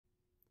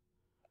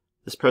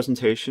This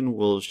presentation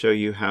will show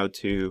you how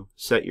to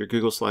set your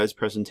Google Slides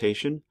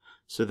presentation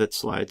so that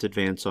slides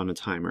advance on a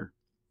timer.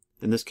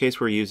 In this case,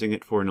 we're using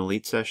it for an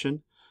elite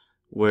session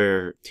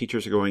where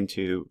teachers are going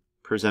to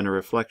present a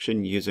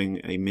reflection using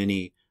a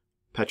mini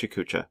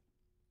PechaKucha.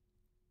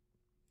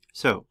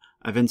 So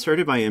I've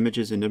inserted my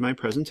images into my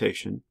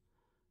presentation,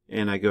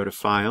 and I go to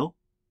File,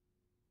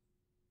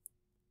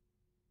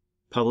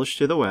 Publish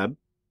to the Web.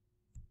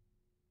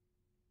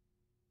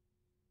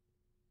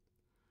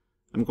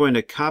 I'm going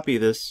to copy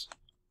this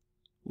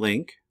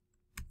link,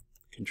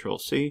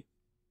 Control-C.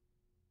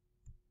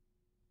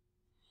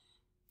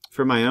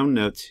 For my own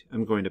notes,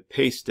 I'm going to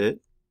paste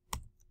it.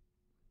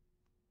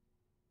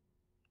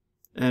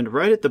 And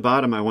right at the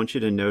bottom, I want you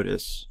to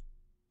notice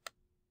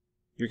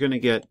you're going to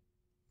get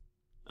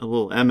a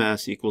little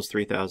ms equals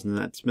 3000,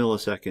 that's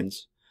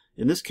milliseconds.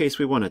 In this case,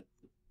 we want a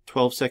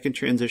 12-second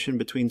transition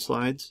between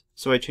slides,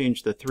 so I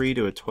changed the 3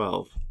 to a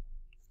 12.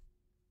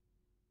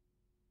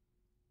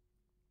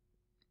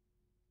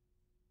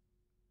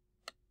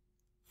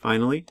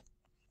 Finally,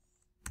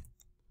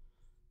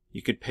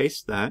 you could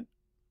paste that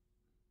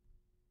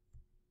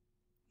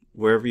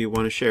wherever you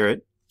want to share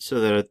it so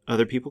that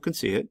other people can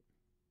see it.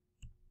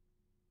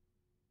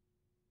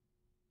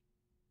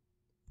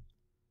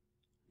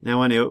 Now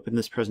when I open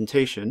this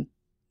presentation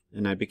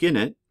and I begin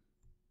it,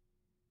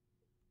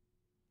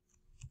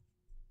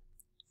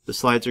 the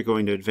slides are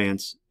going to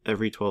advance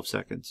every 12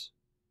 seconds.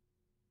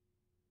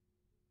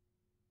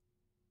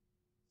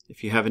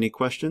 If you have any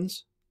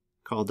questions,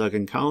 call Doug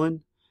and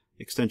Colin,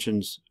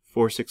 extensions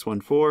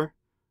 4614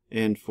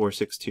 and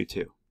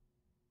 4622.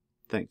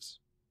 Thanks.